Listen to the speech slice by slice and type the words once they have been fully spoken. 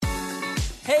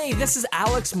Hey, this is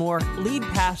Alex Moore, lead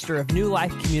pastor of New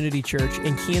Life Community Church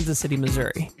in Kansas City,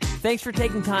 Missouri. Thanks for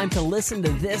taking time to listen to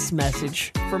this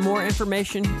message. For more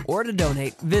information or to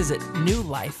donate, visit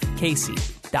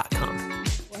newlifekc.com.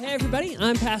 Well, hey, everybody,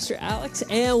 I'm Pastor Alex,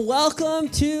 and welcome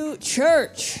to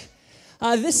church.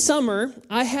 This summer,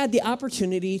 I had the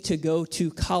opportunity to go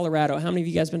to Colorado. How many of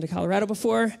you guys been to Colorado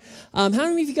before? How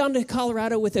many of you gone to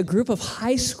Colorado with a group of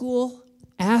high school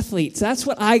athletes? That's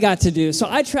what I got to do. So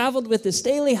I traveled with the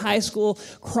Staley High School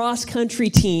cross-country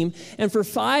team, and for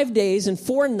 5 days and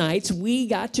 4 nights, we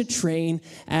got to train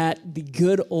at the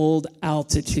good old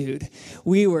altitude.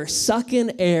 We were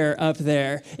sucking air up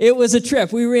there. It was a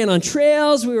trip. We ran on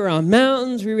trails, we were on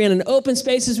mountains, we ran in open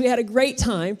spaces. We had a great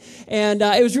time, and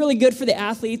it was really good for the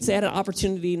athletes. They had an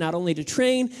opportunity not only to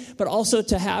train, but also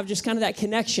to have just kind of that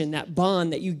connection, that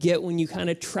bond that you get when you kind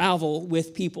of travel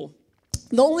with people.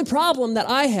 The only problem that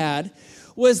I had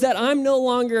was that I'm no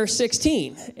longer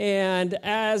 16, and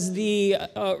as the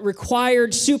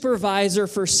required supervisor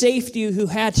for safety who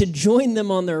had to join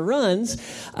them on their runs,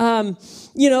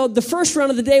 the first run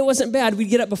of the day wasn't bad. We'd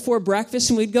get up before breakfast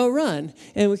and we'd go run,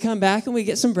 and we'd come back and we'd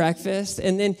get some breakfast,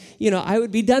 and then, I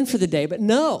would be done for the day. But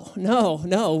no.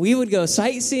 We would go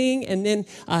sightseeing and then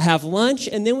have lunch,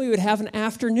 and then we would have an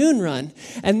afternoon run.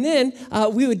 And then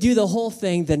we would do the whole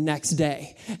thing the next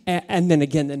day, and then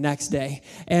again the next day.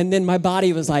 And then my body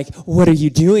was like, what are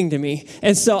you doing to me?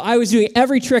 And so I was doing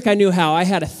every trick I knew how. I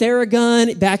had a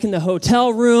Theragun back in the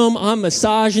hotel room. I'm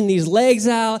massaging these legs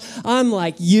out. I'm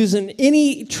like using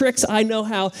any tricks I know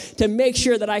how to make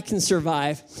sure that I can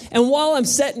survive. And while I'm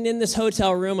sitting in this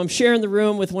hotel room, I'm sharing the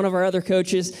room with one of our other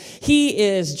coaches. He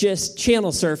is just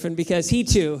channel surfing because he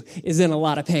too is in a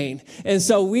lot of pain. And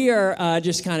so we are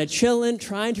just kind of chilling,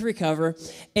 trying to recover.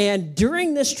 And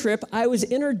during this trip, I was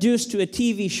introduced to a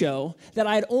TV show that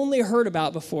I had only heard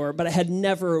about before, but I had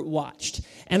never watched.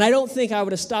 And I don't think I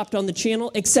would have stopped on the channel,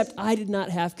 except I did not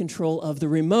have control of the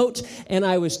remote, and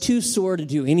I was too sore to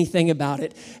do anything about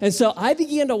it. And so I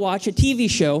began to watch a TV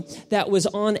show that was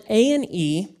on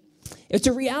A&E. It's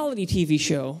a reality TV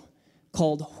show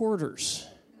called Hoarders.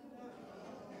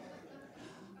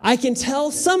 I can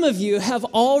tell some of you have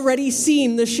already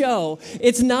seen the show.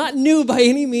 It's not new by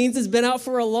any means. It's been out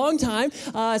for a long time.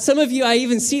 Some of you I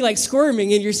even see like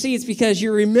squirming in your seats because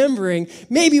you're remembering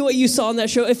maybe what you saw on that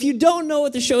show. If you don't know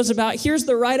what the show's about, here's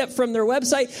the write-up from their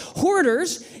website.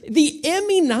 Hoarders, the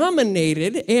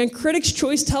Emmy-nominated and Critics'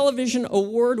 Choice Television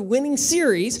Award-winning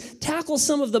series, tackles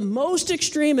some of the most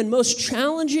extreme and most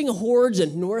challenging hoards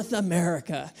in North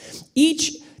America.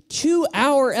 Each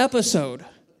 2-hour episode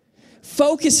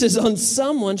focuses on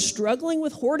someone struggling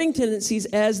with hoarding tendencies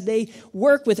as they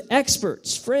work with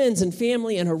experts, friends, and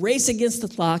family in a race against the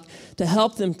clock to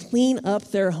help them clean up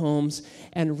their homes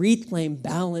and reclaim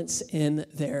balance in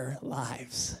their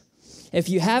lives. If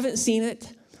you haven't seen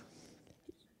it,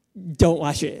 don't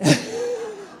watch it.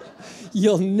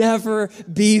 You'll never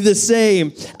be the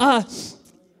same.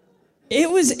 It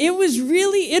was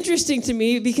really interesting to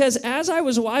me because as I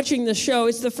was watching the show,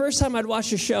 it's the first time I'd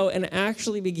watched a show and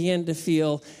actually began to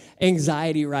feel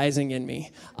anxiety rising in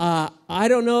me. I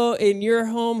don't know in your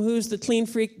home who's the clean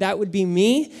freak. That would be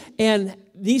me. And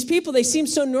these people, they seem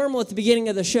so normal at the beginning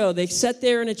of the show. They sit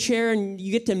there in a chair and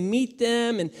you get to meet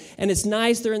them and it's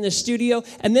nice. They're in the studio.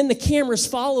 And then the cameras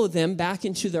follow them back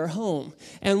into their home.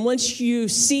 And once you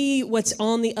see what's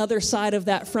on the other side of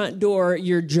that front door,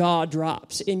 your jaw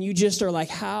drops. And you just are like,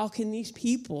 how can these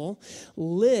people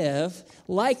live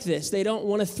like this? They don't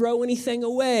want to throw anything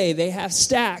away. They have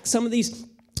stacks. Some of these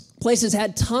places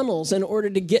had tunnels in order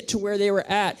to get to where they were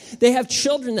at. They have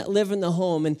children that live in the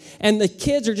home, and the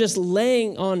kids are just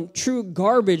laying on true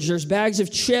garbage. There's bags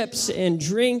of chips and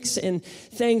drinks and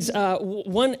things.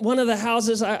 One of the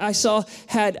houses I saw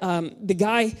had the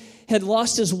guy had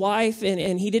lost his wife,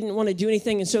 and he didn't want to do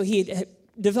anything, and so he had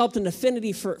developed an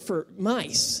affinity for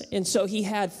mice. And so he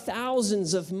had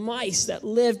thousands of mice that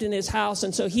lived in his house,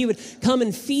 and so he would come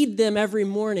and feed them every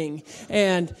morning.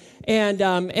 And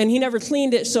he never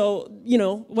cleaned it, so,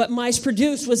 what mice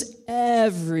produced was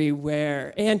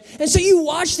everywhere. And so you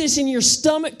watch this and your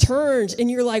stomach turns,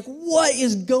 and you're like, what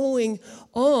is going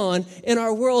on in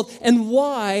our world, and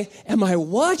why am I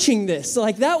watching this?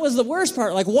 Like, that was the worst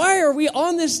part. Like, why are we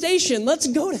on this station? Let's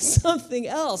go to something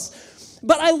else.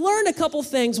 But I learned a couple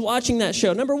things watching that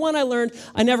show. Number one, I learned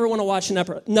I never want to watch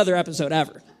another episode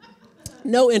ever.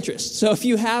 No interest. So if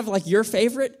you have like your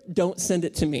favorite, don't send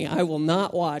it to me. I will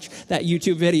not watch that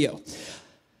YouTube video.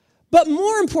 But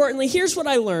more importantly, here's what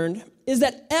I learned, is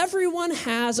that everyone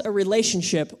has a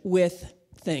relationship with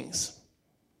things.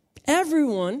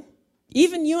 Everyone,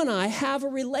 even you and I, have a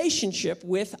relationship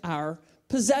with our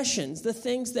possessions, the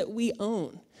things that we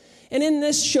own. And in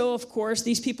this show, of course,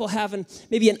 these people have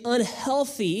maybe an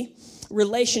unhealthy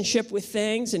relationship with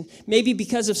things, and maybe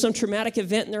because of some traumatic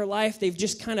event in their life, they've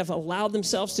just kind of allowed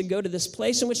themselves to go to this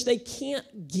place in which they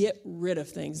can't get rid of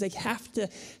things. They have to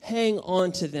hang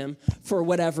on to them for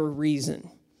whatever reason.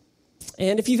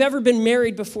 And if you've ever been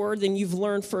married before, then you've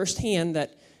learned firsthand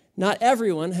that not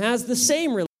everyone has the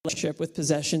same relationship with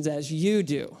possessions as you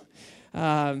do.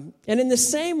 And in the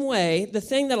same way, the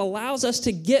thing that allows us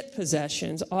to get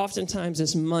possessions oftentimes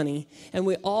is money, and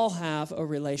we all have a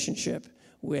relationship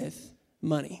with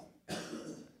money.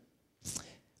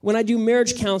 When I do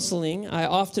marriage counseling, I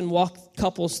often walk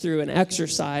couples through an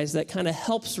exercise that kind of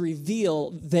helps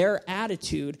reveal their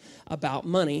attitude about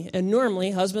money. And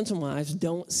normally, husbands and wives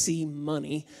don't see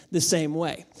money the same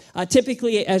way.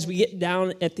 Typically, as we get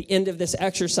down at the end of this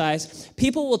exercise,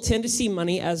 people will tend to see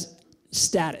money as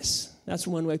status. That's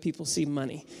one way people see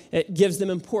money. It gives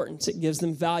them importance. It gives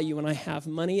them value. When I have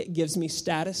money, it gives me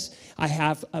status. I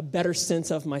have a better sense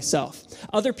of myself.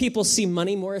 Other people see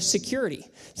money more as security.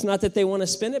 It's not that they want to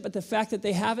spend it, but the fact that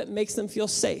they have it makes them feel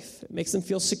safe. It makes them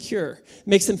feel secure. It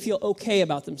makes them feel okay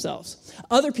about themselves.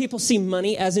 Other people see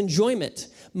money as enjoyment.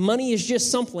 Money is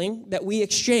just something that we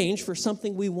exchange for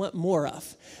something we want more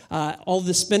of. All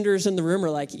the spenders in the room are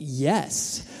like,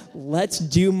 yes, let's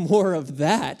do more of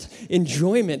that.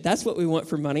 Enjoyment, that's what we want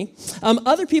for money.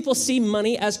 Other people see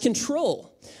money as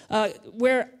control,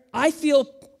 where I feel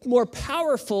more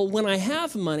powerful when I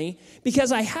have money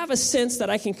because I have a sense that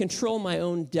I can control my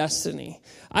own destiny.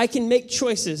 I can make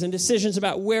choices and decisions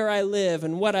about where I live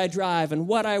and what I drive and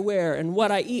what I wear and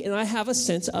what I eat, and I have a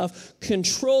sense of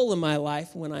control in my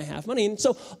life when I have money. And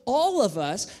so all of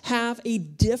us have a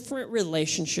different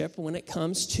relationship when it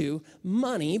comes to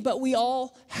money, but we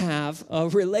all have a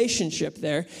relationship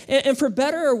there. And for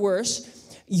better or worse,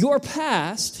 your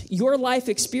past, your life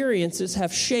experiences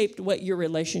have shaped what your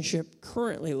relationship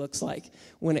currently looks like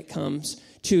when it comes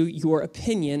to your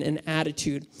opinion and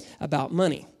attitude about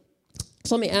money.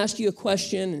 So let me ask you a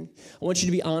question, and I want you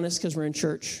to be honest because we're in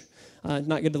church.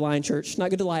 Not good to lie in church,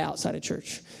 not good to lie outside of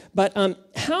church. But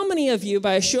how many of you,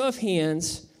 by a show of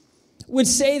hands, would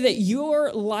say that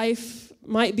your life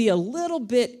might be a little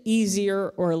bit easier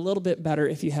or a little bit better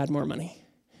if you had more money?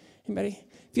 Anybody?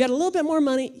 If you had a little bit more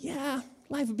money, yeah,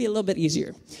 life would be a little bit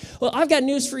easier. Well, I've got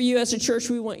news for you. As a church,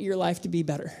 we want your life to be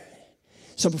better.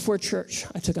 So before church,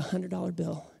 I took a $100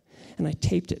 bill and I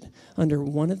taped it under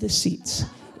one of the seats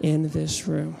in this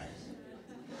room.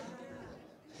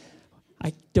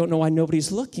 I don't know why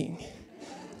nobody's looking.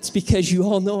 It's because you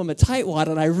all know I'm a tightwad,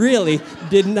 and I really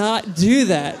did not do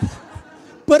that.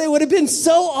 But it would have been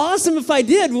so awesome if I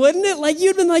did, wouldn't it? Like,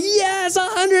 you'd been like, yes,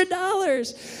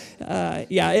 $100.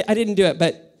 Yeah, I didn't do it,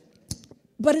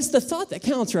 but it's the thought that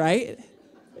counts, right?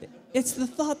 It's the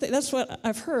thought that's what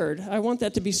I've heard. I want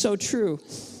that to be so true.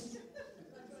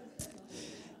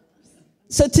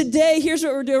 So today, here's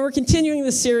what we're doing. We're continuing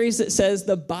the series that says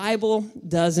the Bible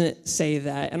doesn't say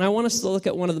that. And I want us to look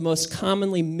at one of the most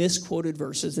commonly misquoted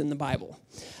verses in the Bible.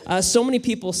 So many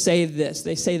people say this.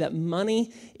 They say that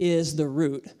money is the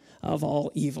root of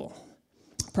all evil.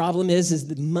 Problem is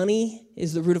that money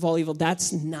is the root of all evil.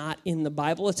 That's not in the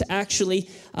Bible. It's actually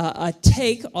a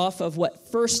take off of what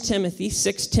 1 Timothy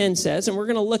 6:10 says, and we're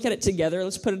going to look at it together.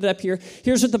 Let's put it up here.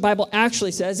 Here's what the Bible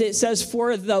actually says. It says,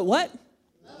 for the what?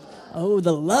 Oh,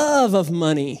 the love of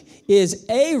money is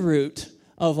a root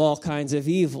of all kinds of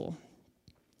evil.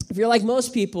 If you're like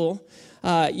most people,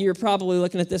 you're probably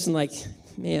looking at this and like,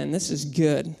 man, this is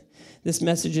good. This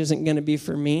message isn't going to be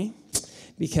for me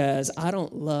because I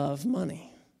don't love money.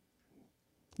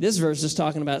 This verse is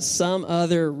talking about some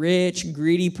other rich,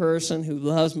 greedy person who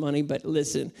loves money, but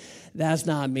listen, that's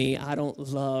not me. I don't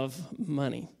love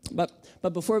money.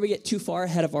 But before we get too far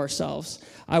ahead of ourselves,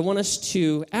 I want us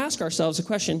to ask ourselves a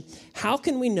question. How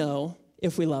can we know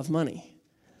if we love money?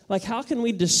 Like, how can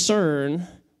we discern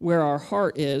where our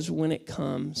heart is when it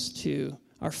comes to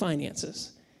our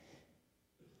finances?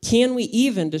 Can we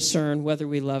even discern whether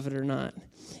we love it or not?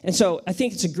 And so I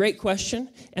think it's a great question,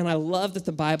 and I love that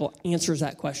the Bible answers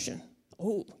that question.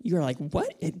 Oh, you're like,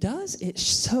 what? It does? It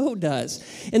so does.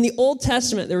 In the Old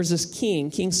Testament, there was this king,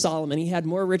 King Solomon. He had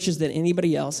more riches than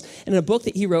anybody else. And in a book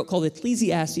that he wrote called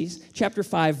Ecclesiastes, chapter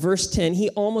 5, verse 10, he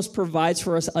almost provides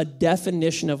for us a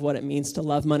definition of what it means to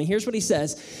love money. Here's what he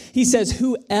says. He says,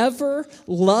 whoever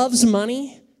loves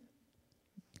money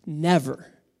never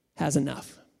has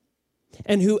enough.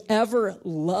 And whoever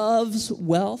loves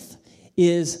wealth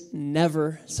is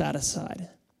never satisfied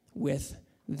with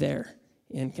their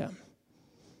income.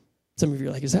 Some of you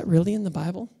are like, is that really in the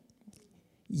Bible?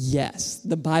 Yes,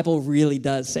 the Bible really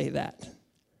does say that.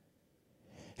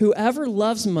 whoever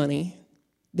loves money,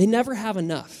 they never have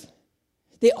enough.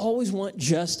 They always want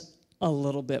just a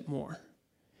little bit more.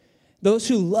 Those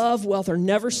who love wealth are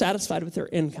never satisfied with their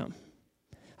income.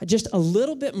 Just a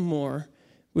little bit more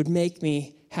would make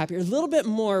me happier. A little bit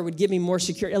more would give me more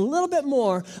security. A little bit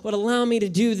more would allow me to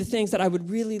do the things that I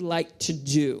would really like to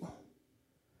do.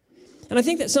 And I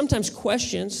think that sometimes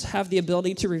questions have the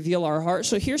ability to reveal our heart.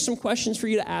 So here's some questions for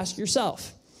you to ask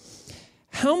yourself.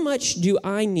 How much do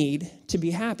I need to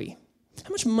be happy?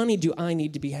 How much money do I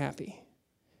need to be happy?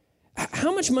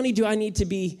 How much money do I need to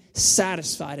be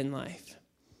satisfied in life?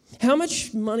 How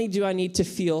much money do I need to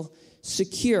feel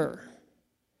secure?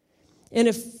 And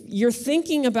if you're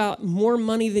thinking about more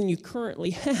money than you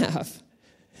currently have,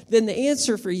 then the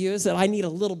answer for you is that I need a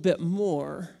little bit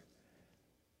more.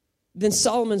 Then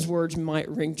Solomon's words might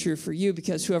ring true for you,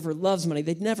 because whoever loves money,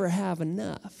 they'd never have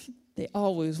enough. They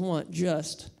always want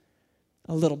just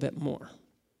a little bit more.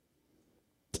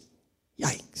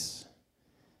 Yikes.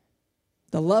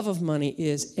 The love of money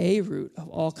is a root of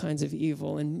all kinds of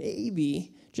evil, and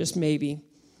maybe, just maybe,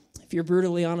 if you're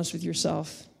brutally honest with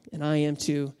yourself, and I am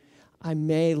too, I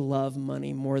may love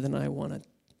money more than I want to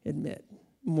admit,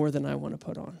 more than I want to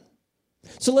put on.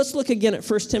 So let's look again at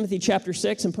 1 Timothy chapter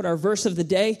 6 and put our verse of the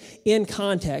day in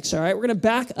context, all right? We're going to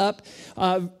back up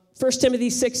 1 Timothy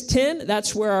 6:10.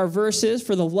 That's where our verse is.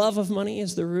 For the love of money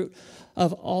is the root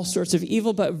of all sorts of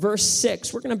evil. But verse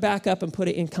 6, we're going to back up and put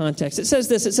it in context. It says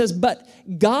this. It says, but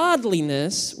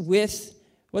godliness with,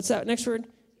 what's that next word?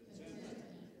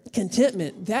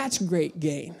 Contentment. That's great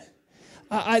gain.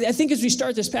 I think as we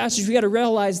start this passage, we got to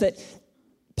realize that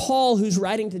Paul, who's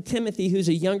writing to Timothy, who's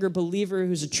a younger believer,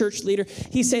 who's a church leader,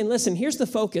 he's saying, listen, here's the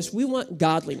focus. We want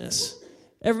godliness.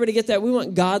 Everybody get that? We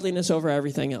want godliness over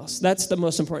everything else. That's the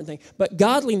most important thing. But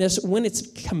godliness, when it's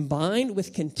combined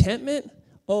with contentment,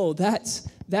 oh, that's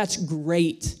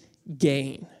great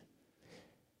gain.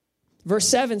 Verse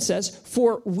 7 says,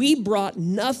 for we brought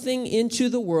nothing into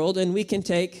the world, and we can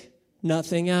take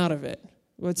nothing out of it.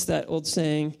 What's that old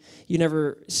saying? You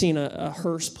never seen a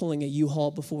hearse pulling a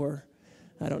U-Haul before.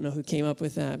 I don't know who came up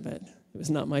with that, but it was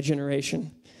not my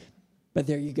generation. But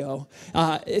there you go.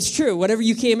 It's true. Whatever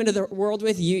you came into the world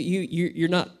with, you're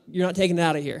not taking it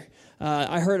out of here.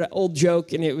 I heard an old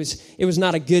joke, and it was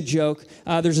not a good joke.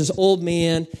 There's this old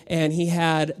man, and he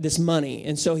had this money,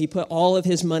 and so he put all of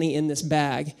his money in this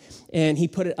bag, and he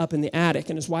put it up in the attic.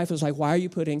 And his wife was like, "Why are you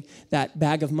putting that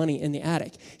bag of money in the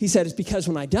attic?" He said, "It's because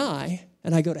when I die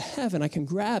and I go to heaven, I can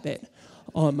grab it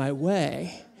on my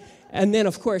way." And then,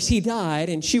 of course, he died,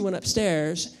 and she went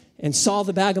upstairs and saw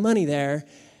the bag of money there.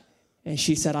 And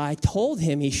she said, "I told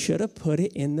him he should have put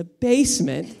it in the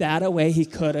basement. That way he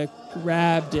could have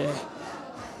grabbed it."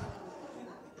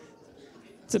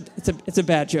 It's a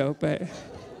bad joke, but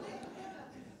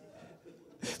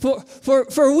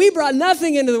for we brought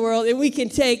nothing into the world, and we can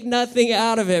take nothing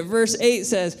out of it. Verse 8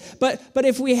 says, but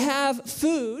if we have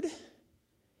food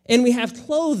and we have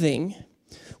clothing,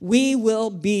 we will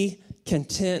be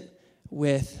content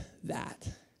with that.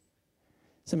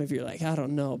 Some of you are like, I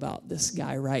don't know about this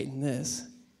guy writing this.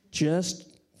 Just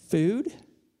food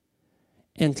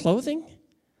and clothing?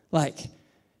 Like,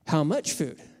 how much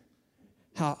food?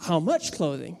 How much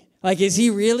clothing? Like, is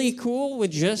he really cool with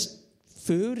just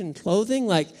food and clothing?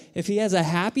 Like, if he has a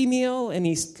Happy Meal and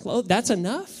he's clothed, that's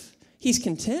enough? He's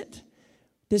content?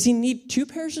 Does he need 2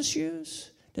 pairs of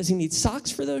shoes? Does he need socks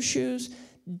for those shoes?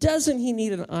 Doesn't he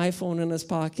need an iPhone in his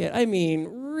pocket? I mean,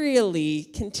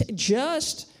 really,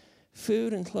 just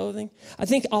food and clothing? I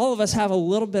think all of us have a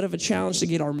little bit of a challenge to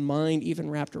get our mind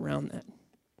even wrapped around that.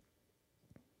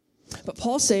 But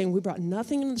Paul's saying we brought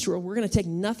nothing into this world. We're going to take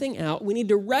nothing out. We need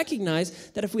to recognize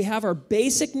that if we have our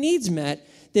basic needs met,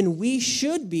 then we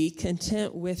should be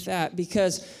content with that.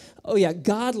 Because,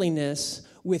 godliness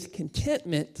with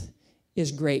contentment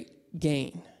is great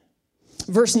gain.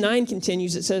 Verse 9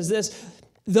 continues. It says this,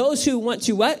 those who want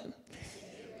to what?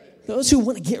 Those who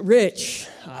want to get rich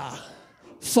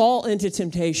fall into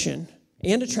temptation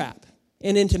and a trap,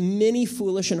 and into many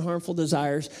foolish and harmful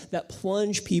desires that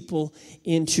plunge people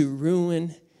into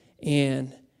ruin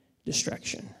and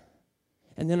destruction.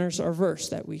 And then there's our verse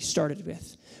that we started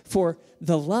with. For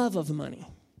the love of money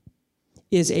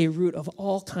is a root of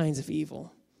all kinds of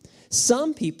evil.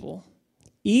 Some people,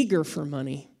 eager for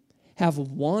money, have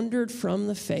wandered from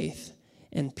the faith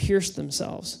and pierced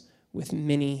themselves with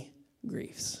many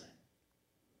griefs.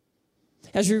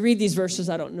 As we read these verses,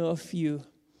 I don't know if you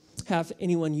have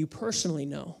anyone you personally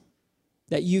know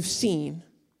that you've seen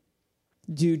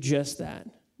do just that.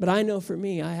 But I know for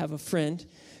me, I have a friend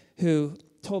who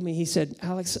told me, he said,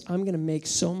 "Alex, I'm going to make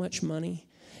so much money,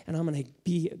 and I'm going to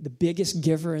be the biggest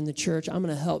giver in the church. I'm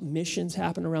going to help missions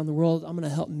happen around the world. I'm going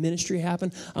to help ministry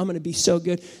happen. I'm going to be so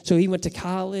good. So he went to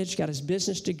college, got his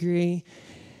business degree,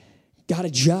 got a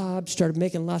job, started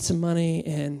making lots of money,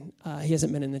 and he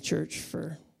hasn't been in the church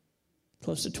for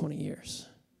close to 20 years.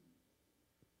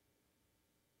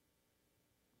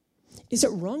 Is it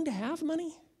wrong to have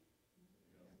money?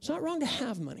 It's not wrong to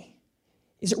have money.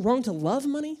 Is it wrong to love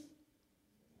money?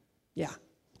 Yeah.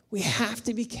 We have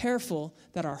to be careful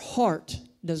that our heart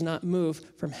does not move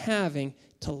from having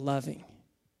to loving.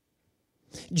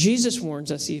 Jesus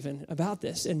warns us even about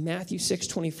this in Matthew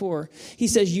 6:24. He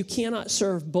says, you cannot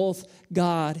serve both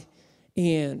God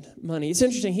and money. It's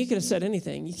interesting. He could have said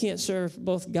anything. You can't serve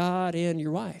both God and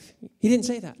your wife. He didn't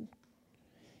say that.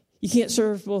 You can't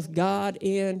serve both God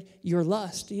and your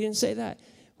lust. He didn't say that.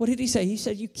 What did he say? He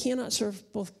said, you cannot serve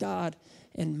both God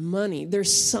and money.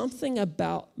 There's something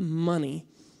about money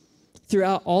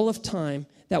throughout all of time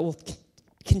that will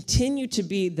continue to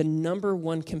be the number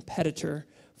one competitor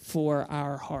for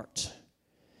our heart.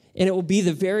 And it will be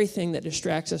the very thing that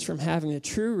distracts us from having the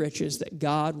true riches that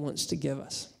God wants to give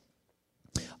us.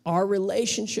 Our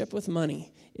relationship with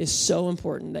money is so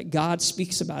important that God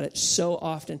speaks about it so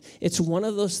often. It's one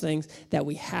of those things that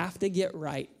we have to get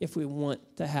right if we want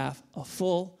to have a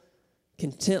full,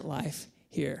 content life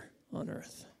here on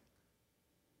earth.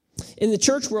 In the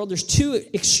church world, there's two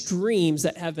extremes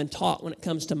that have been taught when it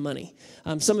comes to money.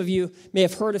 Some of you may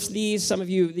have heard of these. Some of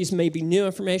you, these may be new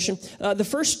information. The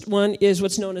first one is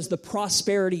what's known as the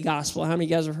prosperity gospel. How many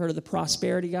of you guys have heard of the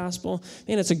prosperity gospel?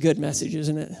 Man, it's a good message,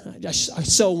 isn't it? I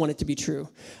so want it to be true.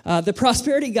 The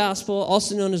prosperity gospel,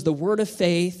 also known as the word of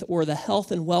faith or the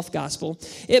health and wealth gospel,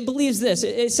 it believes this.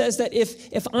 It says that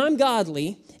if I'm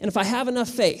godly and if I have enough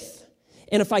faith,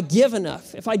 and if I give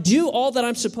enough, if I do all that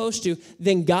I'm supposed to,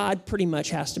 then God pretty much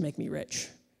has to make me rich.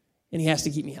 And he has to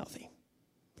keep me healthy.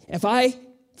 If I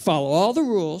follow all the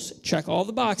rules, check all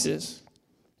the boxes,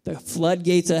 the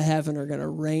floodgates of heaven are going to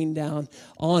rain down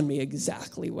on me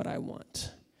exactly what I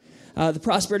want. The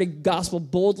prosperity gospel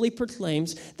boldly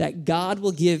proclaims that God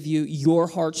will give you your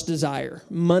heart's desire.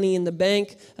 Money in the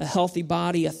bank, a healthy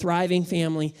body, a thriving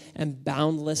family, and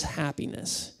boundless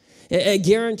happiness. It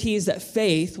guarantees that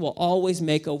faith will always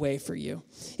make a way for you.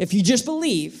 If you just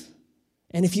believe,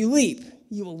 and if you leap,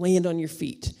 you will land on your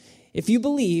feet. If you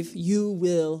believe, you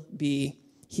will be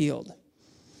healed.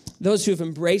 Those who have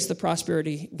embraced the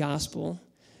prosperity gospel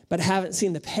but haven't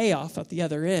seen the payoff at the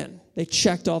other end, they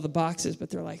checked all the boxes, but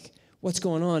they're like, what's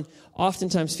going on?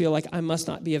 Oftentimes feel like I must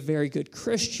not be a very good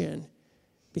Christian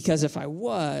because if I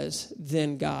was,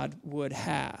 then God would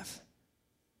have.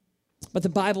 But the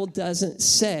Bible doesn't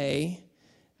say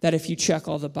that if you check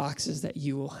all the boxes that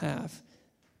you will have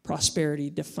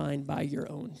prosperity defined by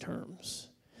your own terms.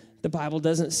 The Bible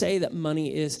doesn't say that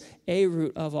money is a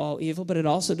root of all evil, but it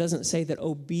also doesn't say that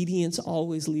obedience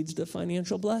always leads to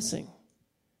financial blessing.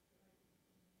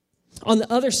 On the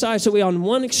other side, on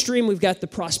one extreme, we've got the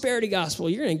prosperity gospel.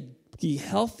 You're going to be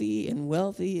healthy and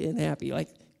wealthy and happy. Like,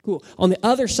 cool. On the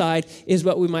other side is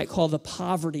what we might call the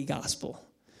poverty gospel.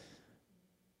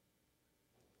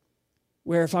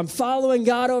 Where if I'm following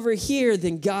God over here,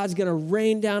 then God's going to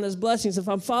rain down his blessings. If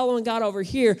I'm following God over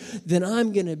here, then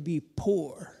I'm going to be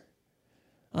poor.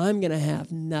 I'm going to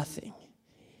have nothing.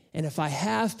 And if I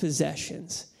have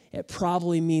possessions, it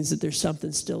probably means that there's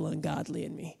something still ungodly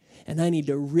in me. And I need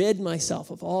to rid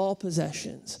myself of all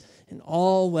possessions and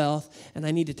all wealth. And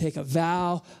I need to take a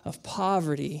vow of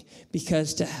poverty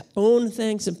because to own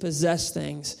things and possess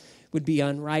things would be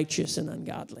unrighteous and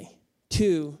ungodly.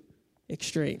 Two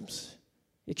extremes.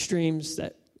 Extremes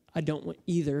that I don't want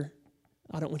you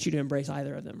to embrace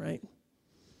either of them, right?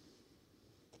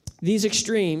 These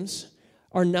extremes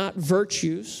are not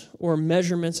virtues or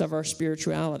measurements of our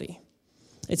spirituality.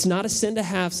 It's not a sin to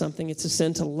have something, it's a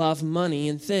sin to love money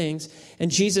and things.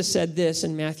 And Jesus said this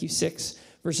in Matthew 6,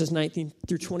 verses 19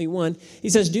 through 21. He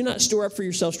says, do not store up for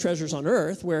yourselves treasures on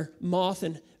earth where moth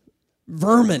and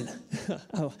vermin.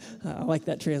 Oh, I like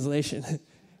that translation.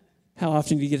 How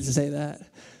often do you get to say that?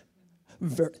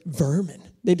 Vermin.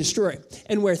 They destroy.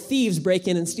 And where thieves break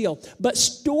in and steal. But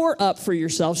store up for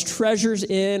yourselves treasures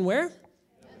in where?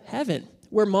 Heaven.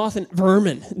 Where moth and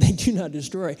vermin, they do not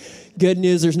destroy. Good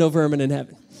news, there's no vermin in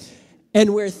heaven.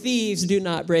 And where thieves do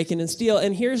not break in and steal.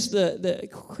 And here's the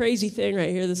crazy thing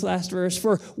right here, this last verse.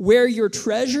 For where your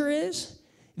treasure is,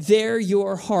 there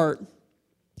your heart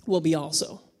will be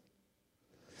also.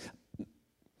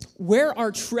 Where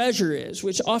our treasure is,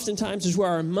 which oftentimes is where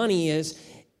our money is,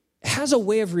 has a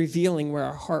way of revealing where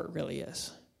our heart really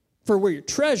is. For where your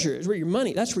treasure is, where your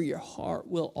money, that's where your heart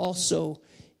will also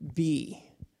be.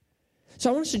 So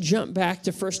I want us to jump back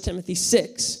to 1 Timothy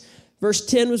 6. Verse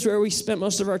 10 was where we spent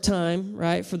most of our time,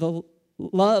 right? For the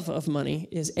love of money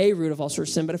is a root of all sorts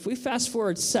of sin. But if we fast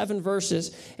forward 7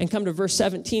 verses and come to verse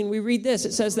 17, we read this.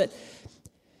 It says that,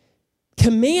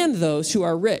 command those who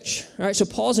are rich. All right, so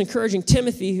Paul's encouraging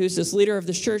Timothy, who's this leader of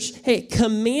this church, hey,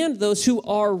 command those who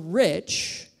are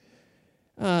rich.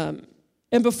 And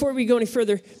before we go any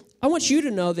further, I want you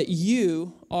to know that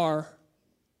you are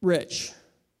rich.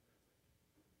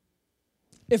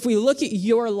 If we look at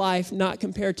your life, not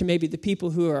compared to maybe the people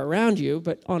who are around you,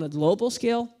 but on a global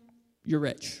scale, you're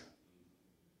rich.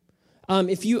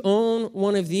 If you own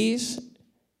one of these,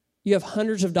 you have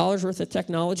hundreds of dollars worth of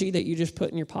technology that you just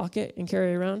put in your pocket and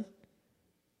carry around,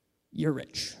 you're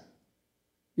rich.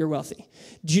 You're wealthy.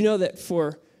 Do you know that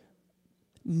for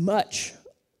much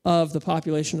of the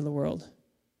population of the world,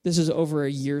 this is over a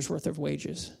year's worth of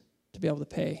wages to be able to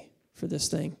pay for this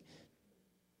thing?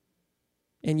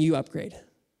 And you upgrade.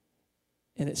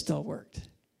 And it still worked.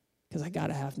 Because I got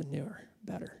to have the newer,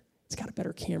 better. It's got a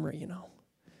better camera, you know.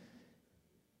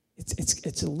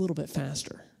 It's a little bit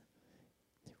faster.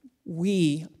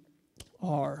 We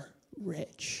are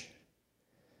rich.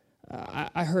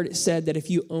 I heard it said that if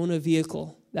you own a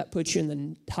vehicle, that puts you in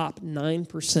the top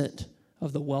 9%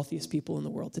 of the wealthiest people in the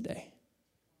world today.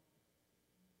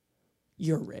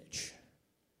 You're rich.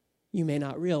 You may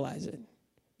not realize it,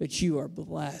 but you are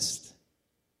blessed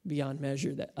beyond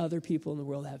measure that other people in the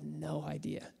world have no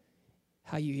idea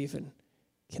how you even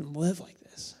can live like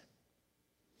this.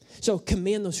 So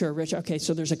command those who are rich. Okay,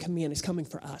 so there's a command. It's coming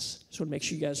for us. Just want to make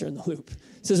sure you guys are in the loop.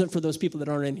 This isn't for those people that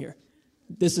aren't in here.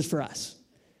 This is for us.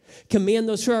 Command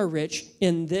those who are rich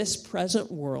in this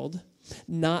present world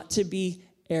not to be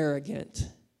arrogant,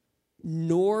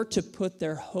 nor to put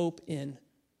their hope in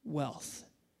wealth,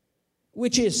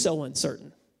 which is so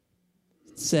uncertain,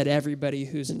 said everybody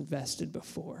who's invested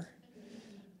before.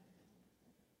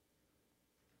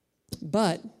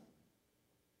 But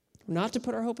not to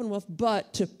put our hope in wealth,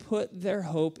 but to put their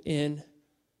hope in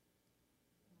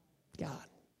God.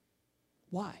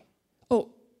 Why?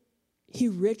 Oh, He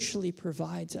richly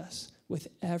provides us with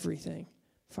everything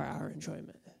for our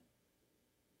enjoyment.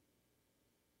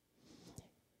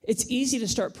 It's easy to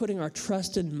start putting our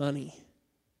trust in money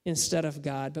instead of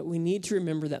God, but we need to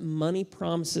remember that money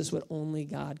promises what only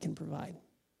God can provide.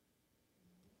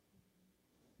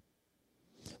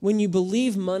 When you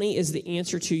believe money is the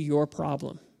answer to your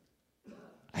problem,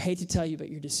 I hate to tell you, but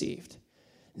you're deceived.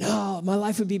 No, my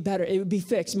life would be better. It would be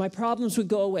fixed. My problems would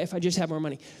go away if I just had more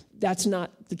money. That's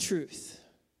not the truth.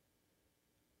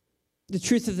 The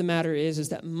truth of the matter is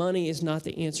that money is not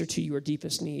the answer to your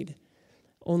deepest need.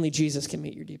 Only Jesus can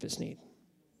meet your deepest need.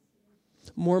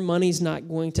 More money's not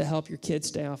going to help your kids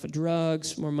stay off of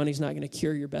drugs. More money's not going to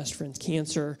cure your best friend's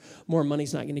cancer. More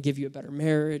money's not going to give you a better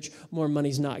marriage. More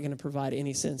money's not going to provide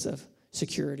any sense of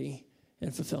security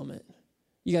and fulfillment.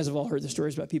 You guys have all heard the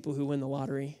stories about people who win the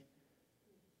lottery.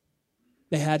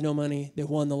 They had no money. They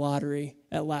won the lottery.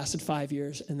 It lasted 5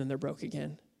 years, and then they're broke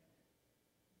again.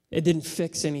 It didn't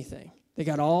fix anything. They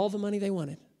got all the money they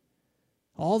wanted,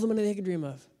 all the money they could dream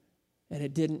of, and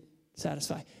it didn't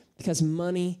satisfy because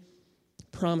money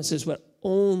promises what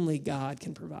only God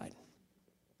can provide.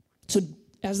 So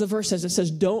as the verse says, it says,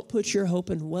 don't put your hope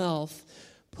in wealth,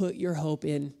 put your hope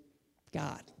in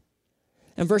God.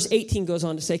 And verse 18 goes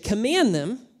on to say, command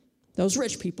them, those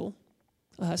rich people,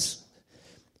 us,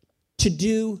 to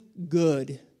do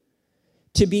good,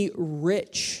 to be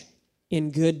rich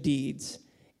in good deeds,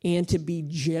 and to be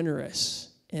generous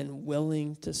and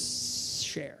willing to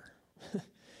share.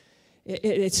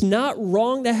 It's not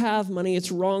wrong to have money.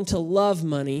 It's wrong to love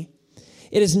money.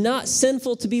 It is not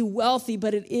sinful to be wealthy,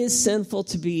 but it is sinful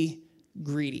to be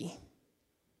greedy.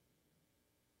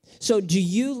 So do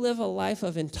you live a life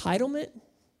of entitlement,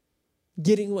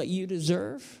 getting what you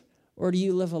deserve, or do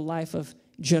you live a life of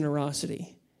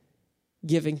generosity,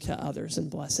 giving to others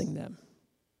and blessing them?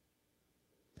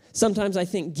 Sometimes I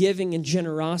think giving and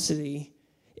generosity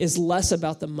is less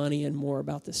about the money and more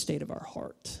about the state of our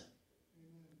heart.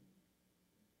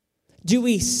 Do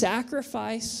we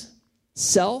sacrifice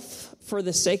self for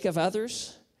the sake of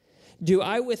others? Do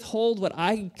I withhold what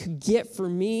I could get for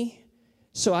me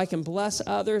so I can bless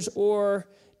others? Or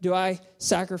do I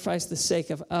sacrifice the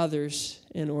sake of others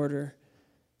in order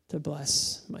to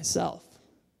bless myself?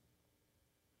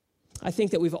 I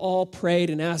think that we've all prayed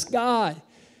and asked, God,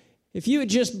 if you would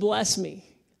just bless me.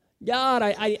 God,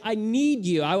 I need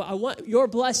you. I want your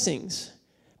blessings.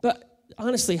 But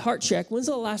honestly, heart check, when's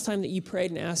the last time that you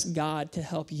prayed and asked God to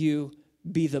help you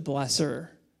be the blesser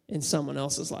in someone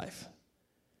else's life?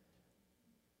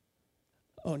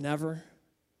 Oh, never?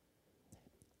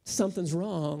 Something's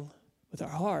wrong with our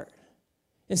heart.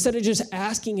 Instead of just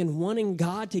asking and wanting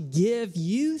God to give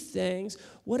you things,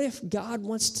 what if God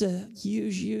wants to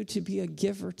use you to be a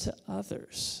giver to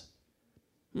others?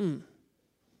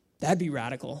 That'd be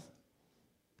radical.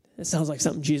 It sounds like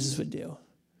something Jesus would do.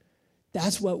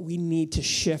 That's what we need to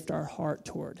shift our heart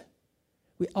toward.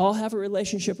 We all have a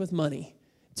relationship with money.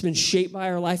 It's been shaped by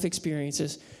our life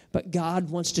experiences, but God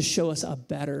wants to show us a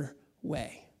better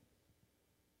way.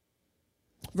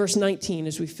 Verse 19,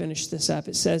 as we finish this up,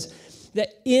 it says that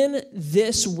in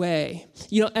this way,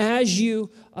 as you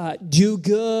do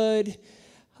good,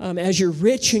 as you're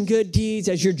rich in good deeds,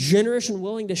 as you're generous and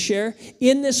willing to share,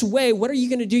 in this way, what are you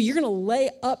going to do? You're going to lay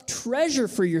up treasure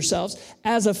for yourselves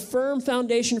as a firm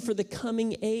foundation for the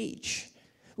coming age.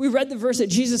 We read the verse that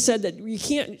Jesus said that you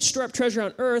can't store up treasure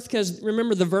on earth because,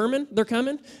 remember, the vermin, they're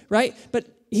coming, right? But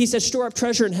he says store up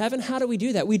treasure in heaven. How do we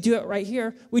do that? We do it right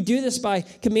here. We do this by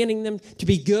commanding them to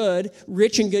be good,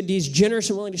 rich in good deeds, generous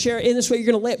and willing to share. In this way, you're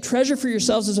going to lay up treasure for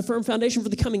yourselves as a firm foundation for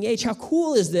the coming age. How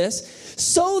cool is this?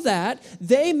 So that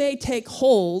they may take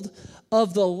hold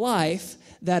of the life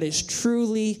that is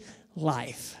truly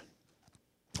life.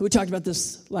 We talked about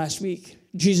this last week.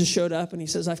 Jesus showed up and he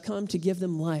says, I've come to give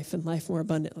them life and life more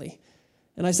abundantly.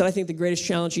 And I said, I think the greatest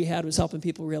challenge he had was helping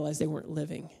people realize they weren't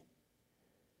living.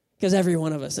 Because every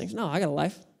one of us thinks, no, I got a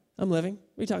life. I'm living. What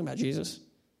are you talking about, Jesus?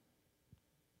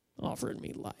 Offering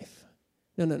me life.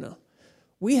 No.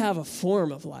 We have a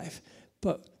form of life.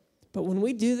 But when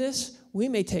we do this, we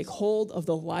may take hold of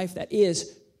the life that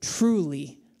is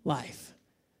truly life.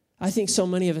 I think so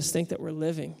many of us think that we're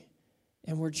living,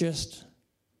 and we're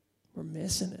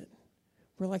missing it.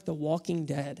 We're like the walking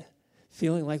dead,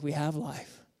 feeling like we have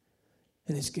life,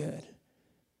 and it's good.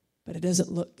 But it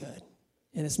doesn't look good,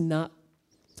 and it's not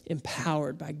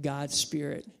empowered by God's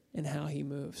Spirit and how he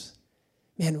moves.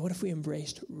 Man, what if we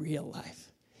embraced real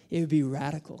life? It would be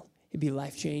radical. It'd be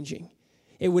life-changing.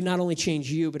 It would not only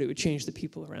change you, but it would change the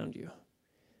people around you.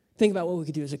 Think about what we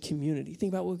could do as a community.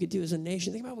 Think about what we could do as a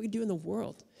nation. Think about what we could do in the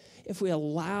world if we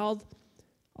allowed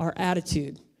our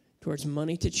attitude towards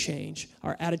money to change,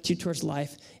 our attitude towards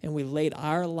life, and we laid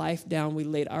our life down, we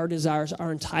laid our desires,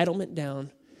 our entitlement down,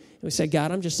 and we said,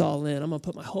 God, I'm just all in. I'm going to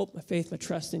put my hope, my faith, my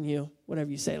trust in you.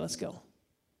 Whatever you say, let's go.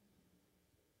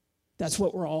 That's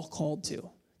what we're all called to.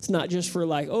 It's not just for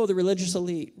the religious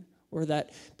elite or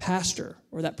that pastor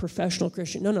or that professional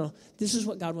Christian. No. This is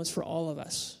what God wants for all of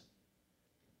us.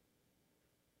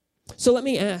 So let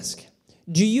me ask,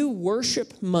 do you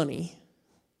worship money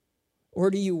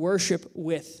or do you worship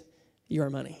with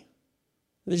your money?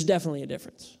 There's definitely a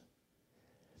difference.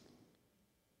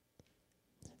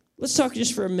 Let's talk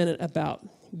just for a minute about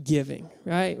giving,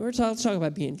 right? Let's talk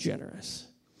about being generous.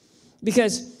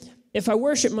 Because if I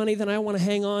worship money, then I want to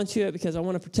hang on to it because I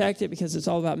want to protect it because it's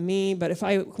all about me. But if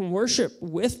I can worship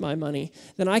with my money,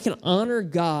 then I can honor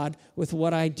God with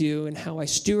what I do and how I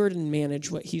steward and manage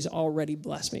what he's already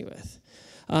blessed me with.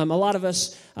 A lot of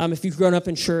us, if you've grown up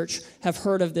in church, have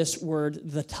heard of this word,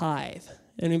 the tithe.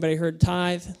 Anybody heard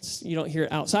tithe? You don't hear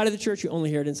it outside of the church. You only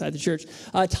hear it inside the church.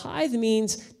 Tithe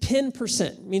means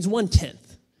 10%, means 1/10.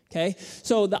 Okay?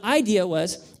 So the idea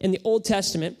was, in the Old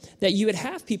Testament, that you would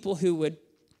have people who would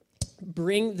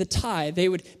bring the tithe. They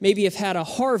would maybe have had a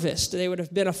harvest. They would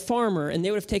have been a farmer, and they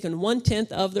would have taken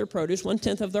 1/10 of their produce,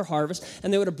 1/10 of their harvest,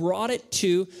 and they would have brought it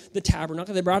to the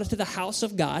tabernacle. They brought it to the house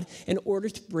of God in order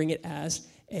to bring it as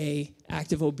an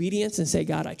act of obedience and say,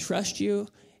 God, I trust you.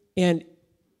 And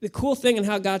the cool thing in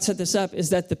how God set this up is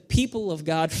that the people of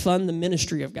God fund the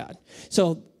ministry of God.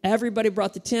 So everybody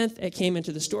brought the 10th. It came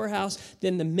into the storehouse.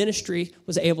 Then the ministry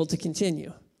was able to continue.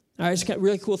 All right, it's a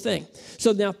really cool thing.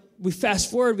 So now we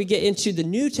fast forward, we get into the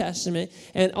New Testament,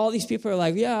 and all these people are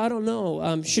like, yeah, I don't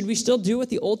know. Should we still do what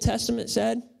the Old Testament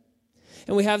said?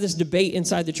 And we have this debate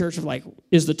inside the church of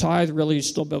is the tithe really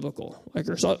still biblical? Is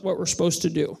that what we're supposed to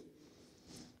do?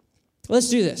 Let's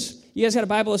do this. You guys got a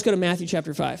Bible? Let's go to Matthew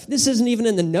chapter 5. This isn't even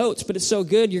in the notes, but it's so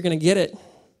good, you're going to get it.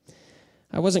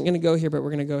 I wasn't going to go here, but we're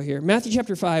going to go here. Matthew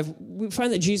chapter 5, we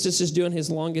find that Jesus is doing his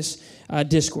longest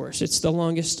discourse. It's the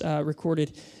longest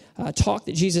recorded talk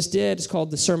that Jesus did. It's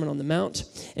called the Sermon on the Mount.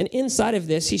 And inside of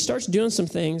this, he starts doing some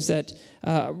things that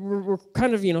were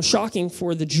kind of, shocking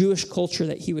for the Jewish culture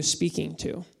that he was speaking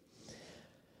to.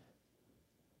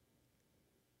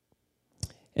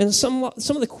 And some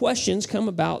of the questions come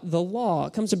about the law.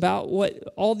 It comes about what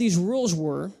all these rules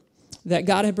were that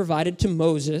God had provided to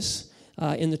Moses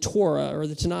in the Torah or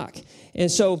the Tanakh. And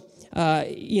so,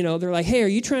 they're like, hey, are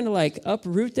you trying to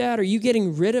uproot that? Are you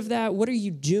getting rid of that? What are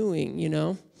you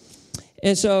doing,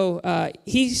 And so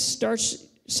he starts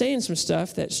saying some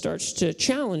stuff that starts to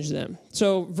challenge them.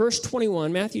 So verse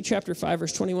 21, Matthew chapter 5,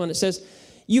 verse 21, it says,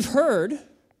 You've heard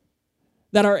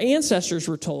that our ancestors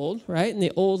were told, right, in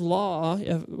the old law,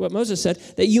 what Moses said,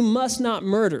 that you must not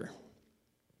murder.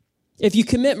 If you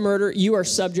commit murder, you are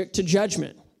subject to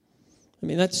judgment.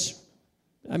 That's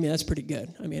pretty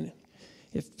good.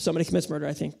 If somebody commits murder,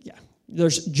 I think, yeah,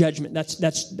 there's judgment.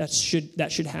 That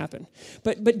should happen.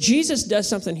 But Jesus does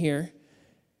something here.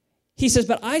 He says,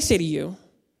 but I say to you,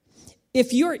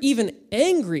 if you're even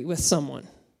angry with someone,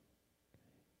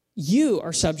 you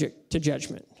are subject to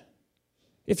judgment.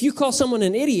 If you call someone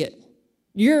an idiot,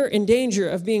 you're in danger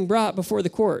of being brought before the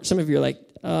court. Some of you are like,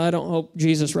 I don't hope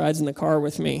Jesus rides in the car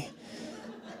with me.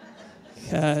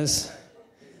 Because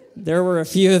there were a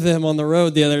few of them on the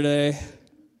road the other day.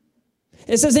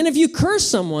 It says, and if you curse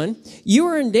someone, you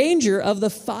are in danger of the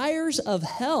fires of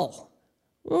hell.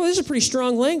 Well, this is pretty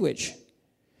strong language.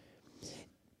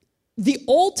 The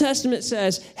Old Testament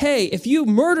says, hey, if you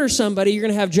murder somebody, you're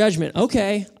going to have judgment.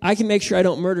 Okay, I can make sure I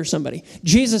don't murder somebody.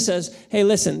 Jesus says, hey,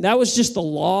 listen, that was just the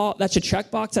law. That's a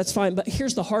checkbox. That's fine. But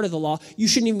here's the heart of the law. You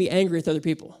shouldn't even be angry with other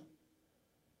people.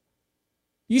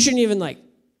 You shouldn't even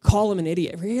call them an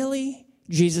idiot. Really?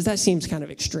 Jesus, that seems kind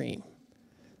of extreme.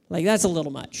 That's a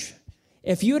little much.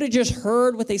 If you would have just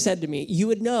heard what they said to me, you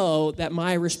would know that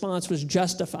my response was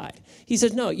justified. He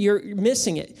says, no, you're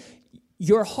missing it.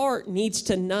 Your heart needs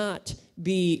to not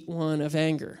be one of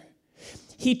anger.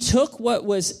 He took what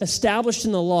was established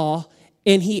in the law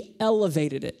and he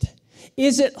elevated it.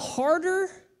 Is it harder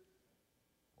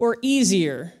or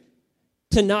easier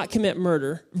to not commit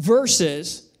murder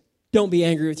versus don't be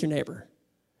angry with your neighbor?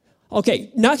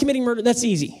 Okay, not committing murder, that's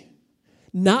easy.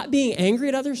 Not being angry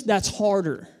at others, that's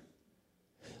harder.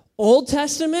 Old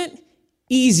Testament,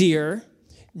 easier.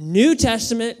 New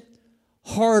Testament,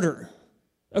 harder.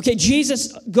 Okay,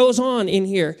 Jesus goes on in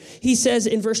here. He says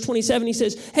in verse 27, he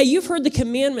says, hey, you've heard the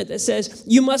commandment that says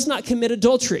you must not commit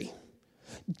adultery.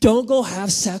 Don't go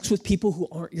have sex with people who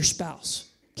aren't your spouse.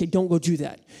 Okay, don't go do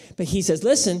that. But he says,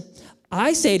 listen,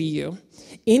 I say to you,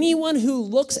 anyone who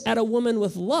looks at a woman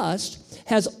with lust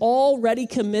has already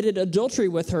committed adultery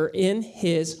with her in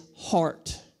his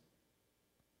heart.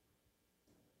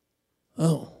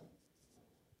 Oh,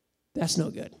 that's no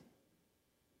good.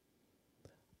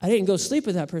 I didn't go sleep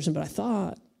with that person, but I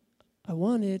thought, I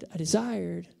wanted, I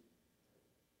desired.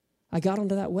 I got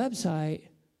onto that website.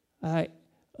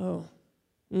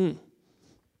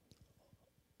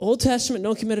 Old Testament,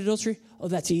 don't commit adultery. Oh,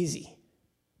 that's easy.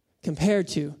 Compared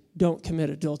to, don't commit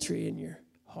adultery in your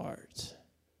heart.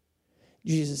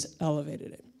 Jesus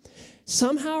elevated it.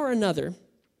 Somehow or another,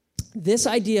 this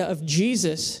idea of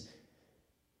Jesus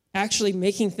actually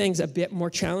making things a bit more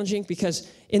challenging, because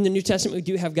in the New Testament we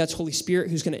do have God's Holy Spirit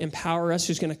who's going to empower us,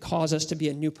 who's going to cause us to be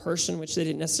a new person, which they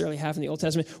didn't necessarily have in the Old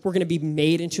Testament. We're going to be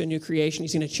made into a new creation.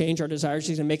 He's going to change our desires.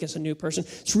 He's going to make us a new person.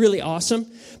 It's really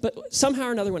awesome. But somehow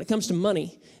or another, when it comes to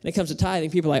money and it comes to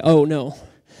tithing, people are like, oh, no,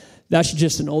 that's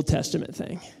just an Old Testament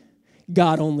thing.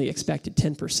 God only expected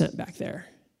 10% back there.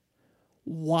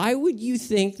 Why would you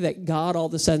think that God all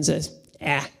of a sudden says,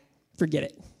 forget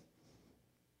it?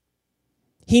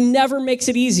 He never makes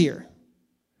it easier.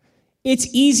 It's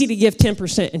easy to give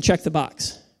 10% and check the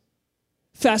box.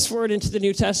 Fast forward into the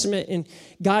New Testament, and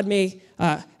God may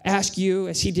ask you,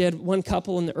 as he did one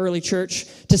couple in the early church,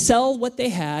 to sell what they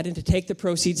had and to take the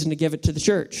proceeds and to give it to the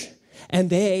church. And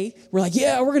they were like,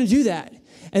 yeah, we're going to do that.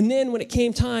 And then when it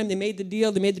came time, they made the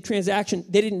deal, they made the transaction,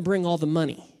 they didn't bring all the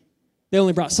money. They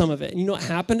only brought some of it. And you know what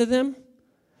happened to them?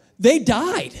 They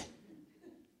died.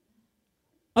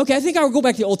 Okay, I think I'll go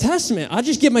back to the Old Testament. I'll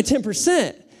just give my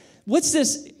 10%. What's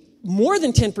this more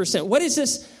than 10%? What is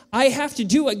this? I have to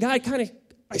do what God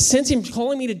I sense him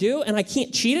calling me to do, and I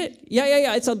can't cheat it?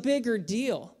 Yeah. It's a bigger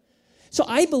deal. So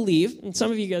I believe, and some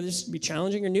of you guys, this will be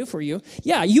challenging or new for you.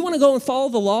 Yeah, you want to go and follow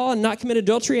the law and not commit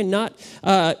adultery and not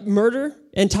murder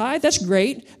and tithe? That's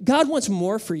great. God wants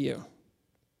more for you.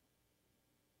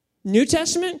 New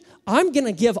Testament, I'm going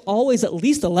to give always at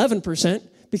least 11%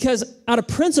 because out of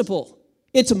principle,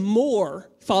 it's more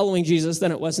following Jesus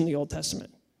than it was in the Old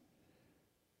Testament.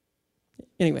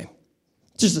 Anyway,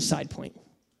 just a side point.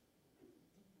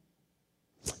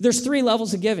 There's 3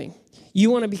 levels of giving. You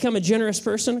want to become a generous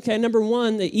person? Okay, number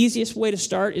 1, the easiest way to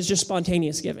start is just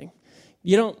spontaneous giving.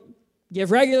 You don't give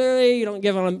regularly, you don't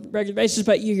give on a regular basis,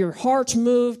 but your heart's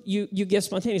moved, you give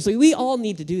spontaneously. We all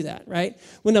need to do that, right?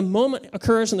 When a moment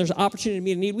occurs and there's an opportunity to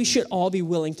meet a need, we should all be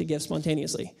willing to give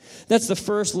spontaneously. That's the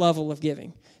first level of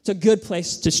giving. It's a good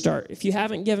place to start. If you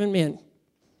haven't given, man,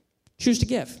 choose to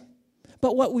give.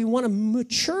 But what we want to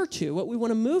mature to, what we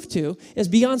want to move to, is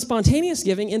beyond spontaneous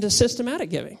giving into systematic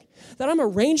giving. That I'm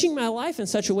arranging my life in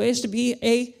such a way as to be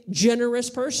a generous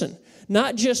person.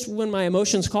 not just when my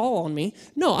emotions call on me.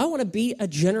 No, I want to be a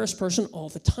generous person all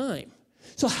the time.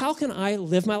 So how can I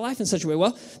live my life in such a way?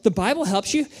 Well, the Bible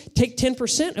helps you take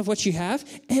 10% of what you have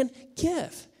and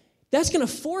give. That's going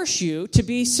to force you to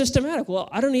be systematic. Well,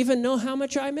 I don't even know how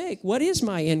much I make. What is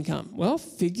my income? Well,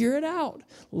 figure it out.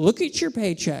 Look at your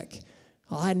paycheck.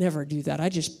 Oh, I never do that. I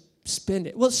just spend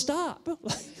it. Well, stop.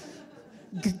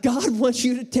 God wants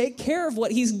you to take care of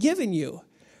what he's given you,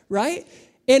 right?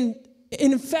 And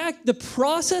in fact, the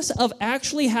process of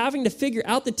actually having to figure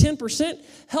out the 10%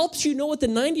 helps you know what the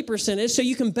 90% is so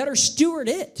you can better steward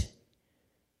it.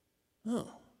 Oh,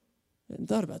 I hadn't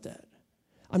thought about that.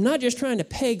 I'm not just trying to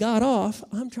pay God off.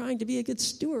 I'm trying to be a good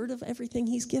steward of everything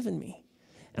he's given me.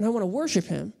 And I want to worship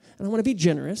him, and I want to be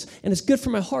generous, and it's good for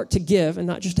my heart to give and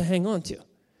not just to hang on to.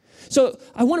 So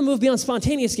I want to move beyond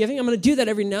spontaneous giving. I'm going to do that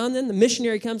every now and then. The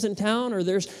missionary comes in town, or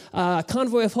there's a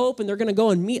convoy of hope, and they're going to go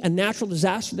and meet a natural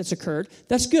disaster that's occurred.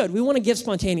 That's good. We want to give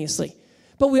spontaneously.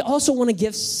 But we also want to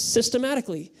give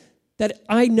systematically, that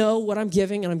I know what I'm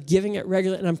giving, and I'm giving it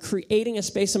regularly, and I'm creating a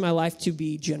space in my life to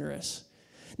be generous.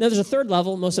 Now, there's a third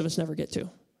level most of us never get to.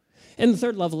 And the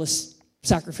third level is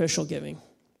sacrificial giving.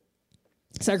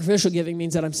 Sacrificial giving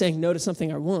means that I'm saying no to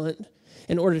something I want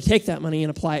in order to take that money and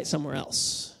apply it somewhere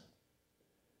else.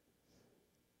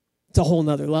 It's a whole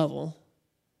nother level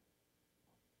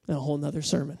and a whole nother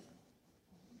sermon.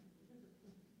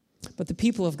 But the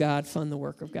people of God fund the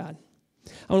work of God.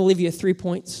 I want to leave you with 3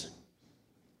 points.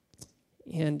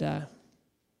 And I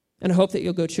hope that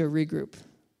you'll go to a regroup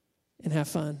and have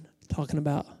fun talking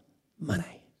about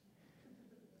money.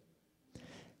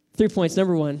 3 points.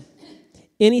 Number 1,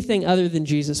 anything other than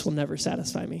Jesus will never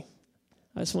satisfy me.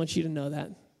 I just want you to know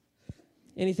that.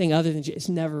 Anything other than Jesus is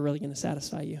never really going to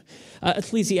satisfy you.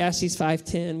 Ecclesiastes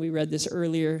 5:10, we read this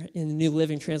earlier in the New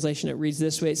Living Translation. It reads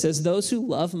this way. It says, those who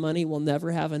love money will never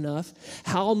have enough.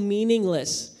 How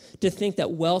meaningless to think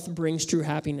that wealth brings true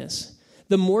happiness.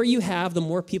 The more you have, the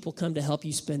more people come to help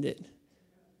you spend it.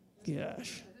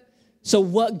 Gosh. So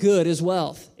what good is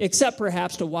wealth? Except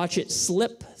perhaps to watch it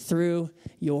slip through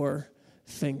your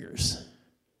fingers.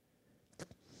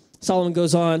 Solomon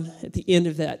goes on at the end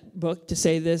of that book to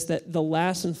say this, that the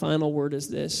last and final word is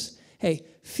this. Hey,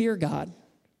 fear God.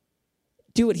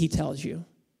 Do what he tells you.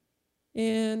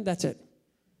 And that's it.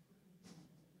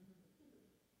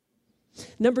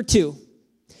 Number 2,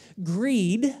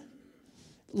 greed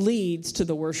leads to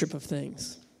the worship of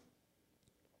things.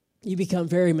 You become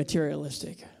very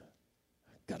materialistic.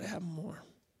 Got to have more.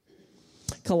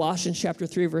 Colossians chapter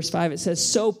 3, verse 5, it says,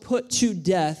 so put to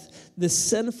death the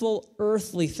sinful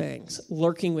earthly things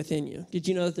lurking within you. Did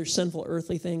you know that there's sinful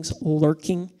earthly things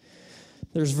lurking?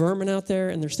 There's vermin out there,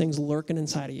 and there's things lurking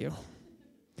inside of you.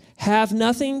 Have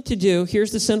nothing to do,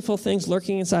 here's the sinful things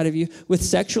lurking inside of you, with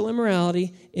sexual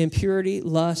immorality, impurity,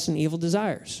 lust, and evil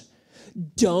desires.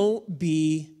 Don't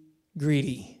be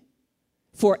greedy.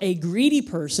 For a greedy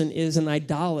person is an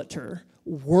idolater,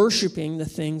 worshiping the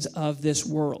things of this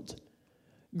world.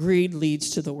 Greed leads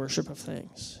to the worship of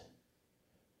things.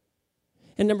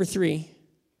 And number 3,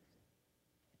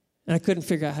 and I couldn't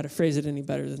figure out how to phrase it any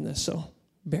better than this, so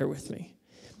bear with me.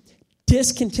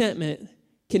 Discontentment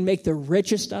can make the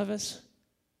richest of us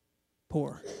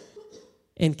poor,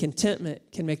 and contentment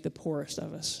can make the poorest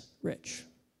of us rich.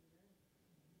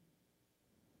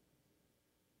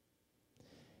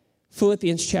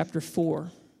 Philippians chapter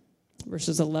 4,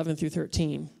 verses 11 through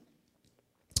 13.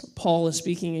 Paul is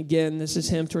speaking again. This is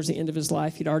him towards the end of his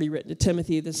life. He'd already written to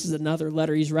Timothy. This is another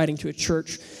letter he's writing to a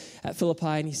church at Philippi,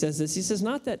 and he says this. He says,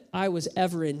 not that I was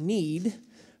ever in need,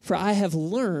 for I have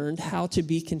learned how to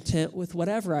be content with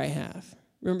whatever I have.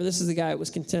 Remember, this is the guy that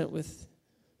was content with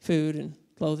food and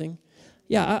clothing.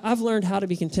 Yeah, I've learned how to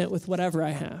be content with whatever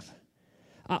I have.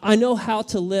 I know how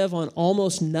to live on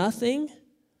almost nothing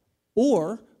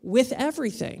or with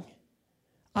everything.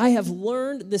 I have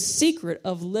learned the secret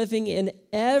of living in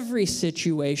every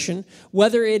situation,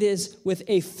 whether it is with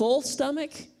a full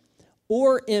stomach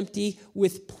or empty,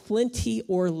 with plenty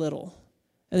or little.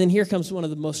 And then here comes one of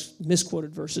the most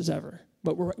misquoted verses ever,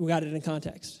 but we got it in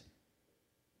context.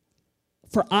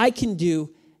 For I can do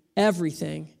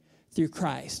everything through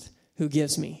Christ who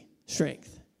gives me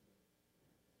strength.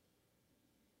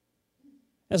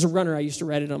 As a runner, I used to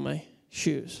write it on my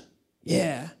shoes.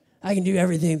 Yeah. I can do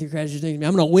everything through Christ who strengthens me.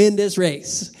 I'm going to win this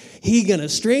race. He's going to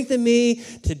strengthen me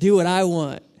to do what I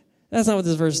want. That's not what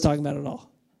this verse is talking about at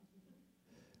all.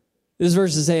 This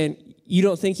verse is saying, you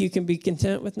don't think you can be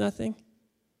content with nothing?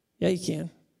 Yeah, you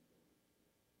can.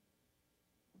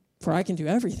 For I can do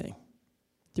everything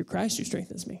through Christ who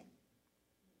strengthens me.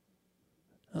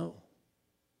 Oh.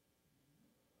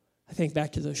 I think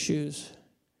back to those shoes,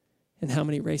 and how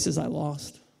many races I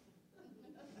lost.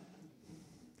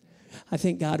 I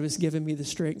think God was giving me the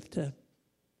strength to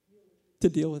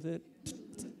deal with it,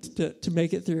 to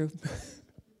make it through.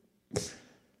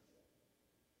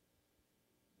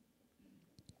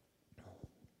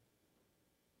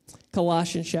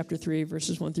 Colossians chapter 3,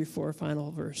 verses 1 through 4,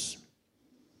 final verse.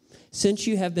 Since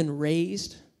you have been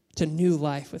raised to new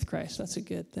life with Christ, that's a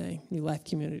good thing, New Life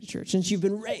Community Church. Since you've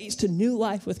been raised to new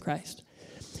life with Christ,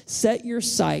 set your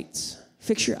sights,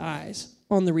 fix your eyes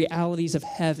on the realities of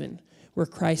heaven, where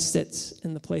Christ sits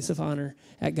in the place of honor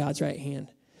at God's right hand.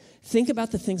 Think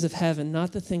about the things of heaven,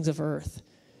 not the things of earth.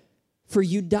 For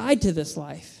you died to this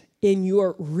life, and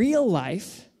your real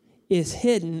life is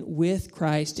hidden with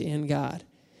Christ in God.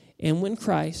 And when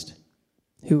Christ,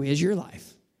 who is your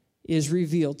life, is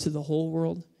revealed to the whole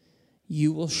world,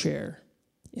 you will share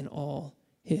in all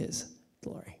his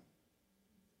glory.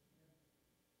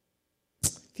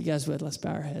 If you guys would, let's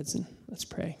bow our heads and let's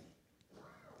pray.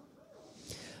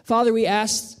 Father, we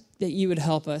ask that you would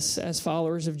help us as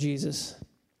followers of Jesus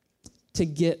to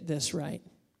get this right,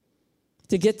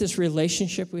 to get this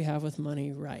relationship we have with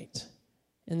money right,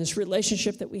 and this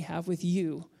relationship that we have with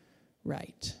you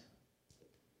right.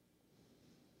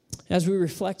 As we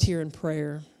reflect here in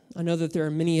prayer, I know that there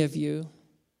are many of you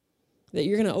that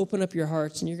you're going to open up your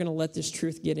hearts and you're going to let this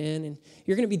truth get in and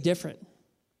you're going to be different.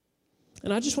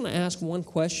 And I just want to ask one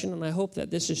question, and I hope that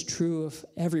this is true of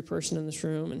every person in this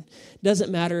room. And it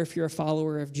doesn't matter if you're a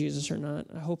follower of Jesus or not.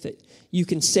 I hope that you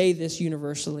can say this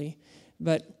universally.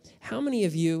 But how many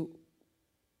of you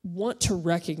want to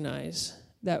recognize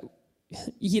that,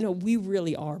 we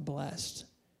really are blessed?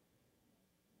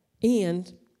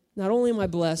 And not only am I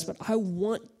blessed, but I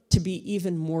want to be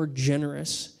even more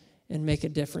generous and make a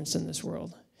difference in this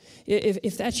world.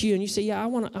 If that's you and you say, I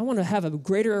want to have a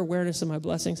greater awareness of my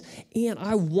blessings and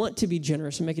I want to be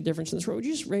generous and make a difference in this world, would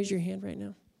you just raise your hand right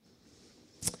now?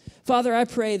 Father, I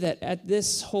pray that at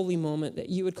this holy moment that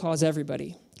you would cause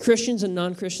everybody, Christians and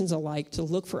non-Christians alike, to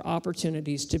look for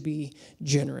opportunities to be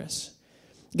generous.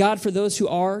 God, for those who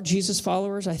are Jesus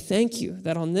followers, I thank you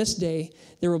that on this day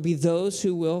there will be those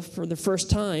who will, for the first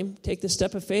time, take the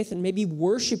step of faith and maybe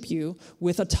worship you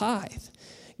with a tithe.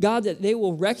 God, that they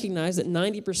will recognize that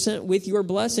 90% with your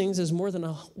blessings is more than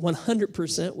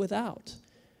 100% without.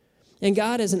 And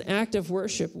God, as an act of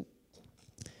worship,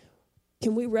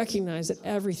 can we recognize that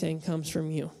everything comes from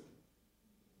you?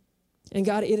 And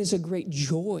God, it is a great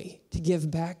joy to give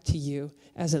back to you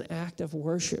as an act of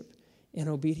worship and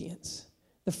obedience.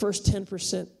 The first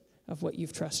 10% of what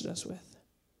you've trusted us with.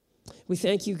 We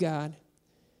thank you, God,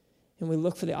 and we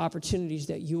look for the opportunities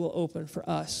that you will open for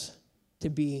us to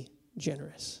be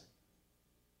generous.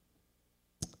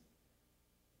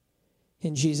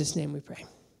 In Jesus' name we pray.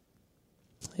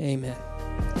 Amen.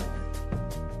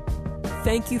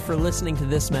 Thank you for listening to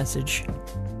this message.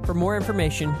 For more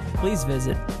information, please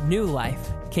visit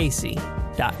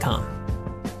newlifekc.com.